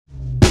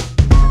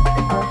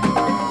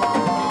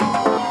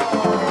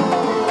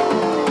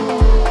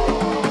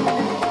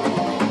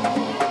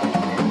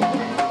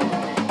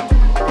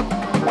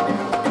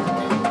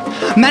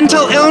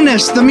Mental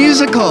Illness, the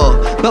musical.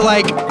 But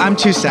like, I'm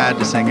too sad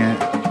to sing it.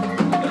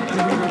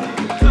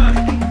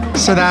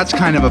 So that's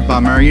kind of a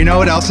bummer. You know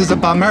what else is a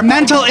bummer?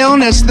 Mental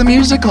Illness, the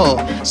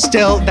musical.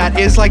 Still, that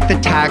is like the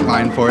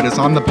tagline for it. It's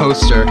on the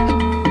poster.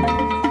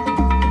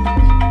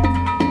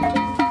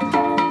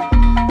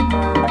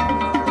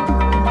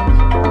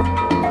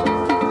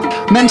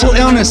 Mental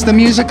Illness, the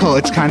musical.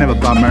 It's kind of a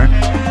bummer.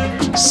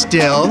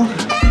 Still,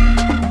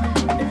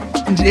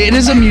 it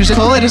is a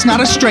musical. It is not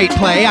a straight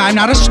play. I'm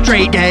not a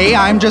straight gay.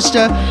 I'm just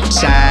a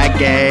sad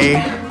gay.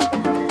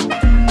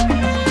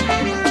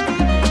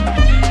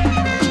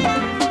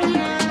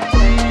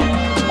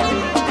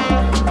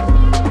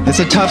 It's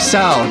a tough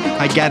sell.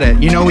 I get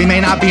it. You know, we may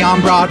not be on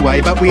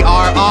Broadway, but we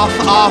are off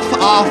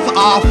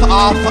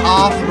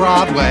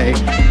Broadway.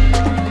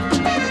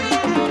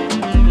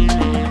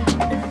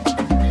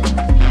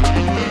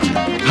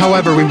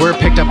 However, we were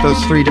picked up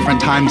those 3 different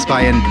times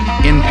by an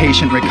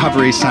inpatient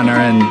recovery center,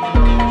 and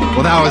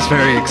well, that was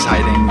very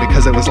exciting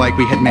because it was like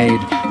we had made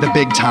the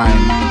big time.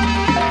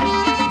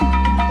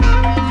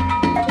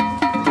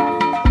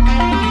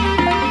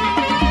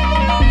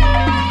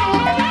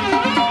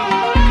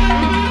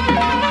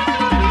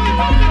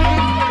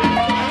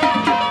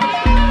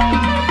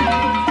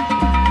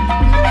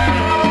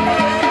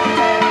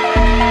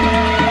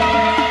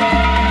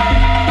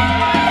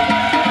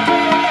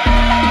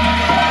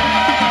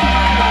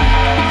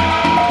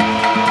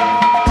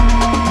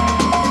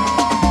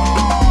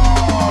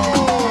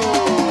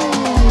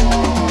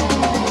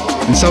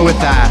 And so with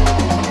that,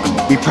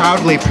 we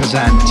proudly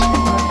present,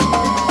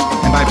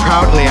 and by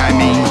proudly I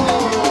mean,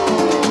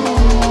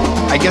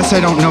 I guess I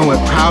don't know what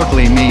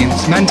proudly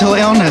means, Mental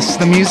Illness,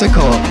 the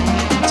musical,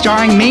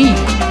 starring me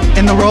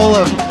in the role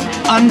of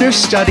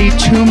understudy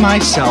to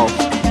myself.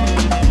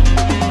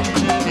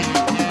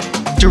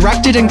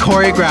 Directed and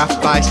choreographed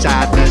by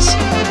Sadness.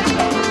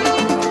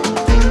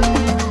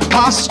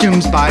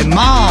 Costumes by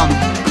Mom.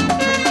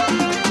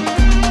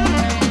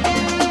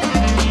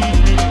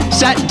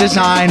 Set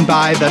design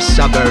by The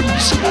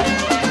Suburbs.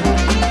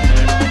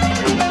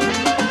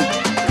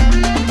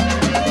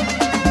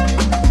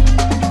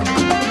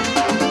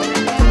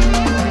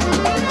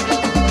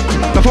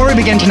 Before we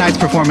begin tonight's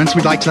performance,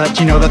 we'd like to let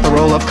you know that the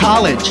role of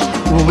college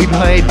will be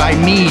played by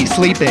me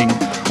sleeping.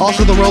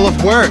 Also, the role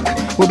of work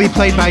will be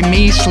played by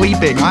me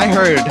sleeping. I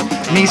heard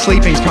me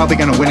sleeping is probably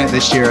gonna win it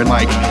this year, and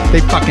like,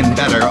 they fucking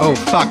better. Oh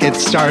fuck,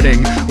 it's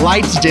starting.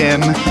 Lights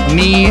dim,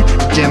 me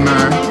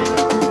dimmer.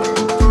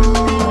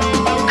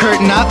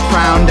 Curtain up,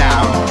 frown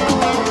down.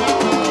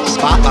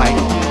 Spotlight.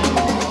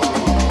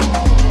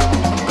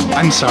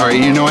 I'm sorry,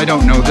 you know I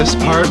don't know this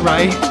part,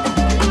 right?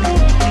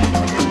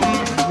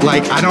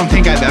 Like, I don't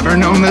think I've ever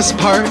known this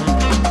part.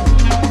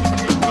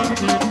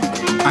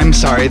 I'm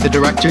sorry, the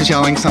director's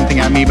yelling something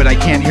at me, but I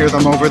can't hear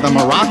them over the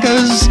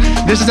maracas.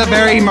 This is a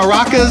very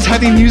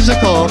maracas-heavy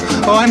musical.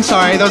 Oh, I'm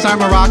sorry, those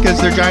aren't maracas,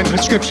 they're giant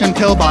prescription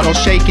pill bottles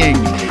shaking.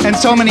 And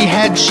so many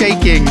heads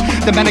shaking.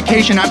 The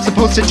medication I'm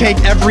supposed to take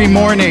every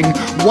morning.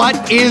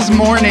 What is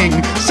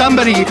morning?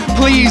 Somebody,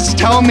 please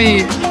tell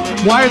me.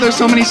 Why are there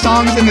so many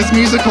songs in this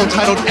musical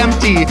titled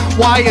Empty?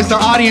 Why is the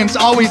audience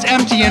always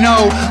empty? You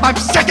know, I'm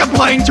sick of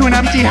playing to an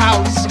empty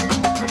house.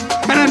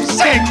 And I'm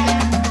sick.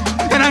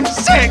 And I'm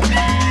sick.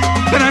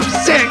 And I'm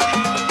sick.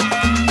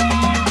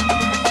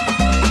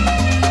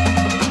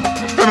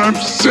 And I'm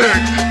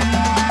sick.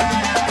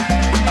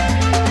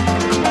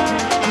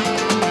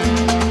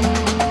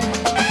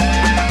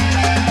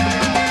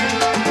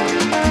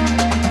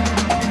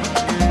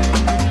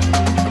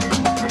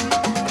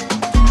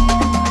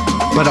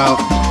 But I'll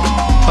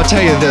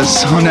tell you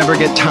this, I'll never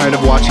get tired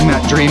of watching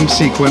that dream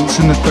sequence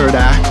in the 3rd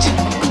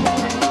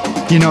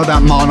act. You know,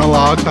 that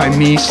monologue by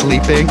me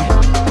sleeping?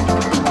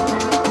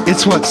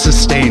 It's what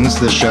sustains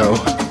the show.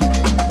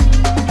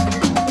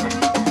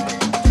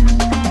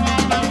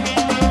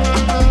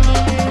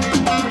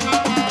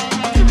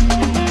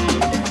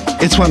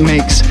 It's what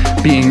makes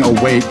being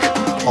awake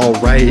all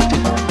right.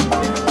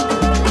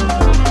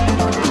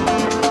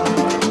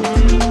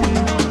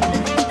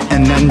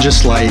 And then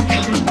just like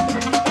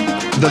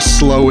the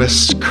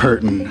slowest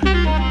curtain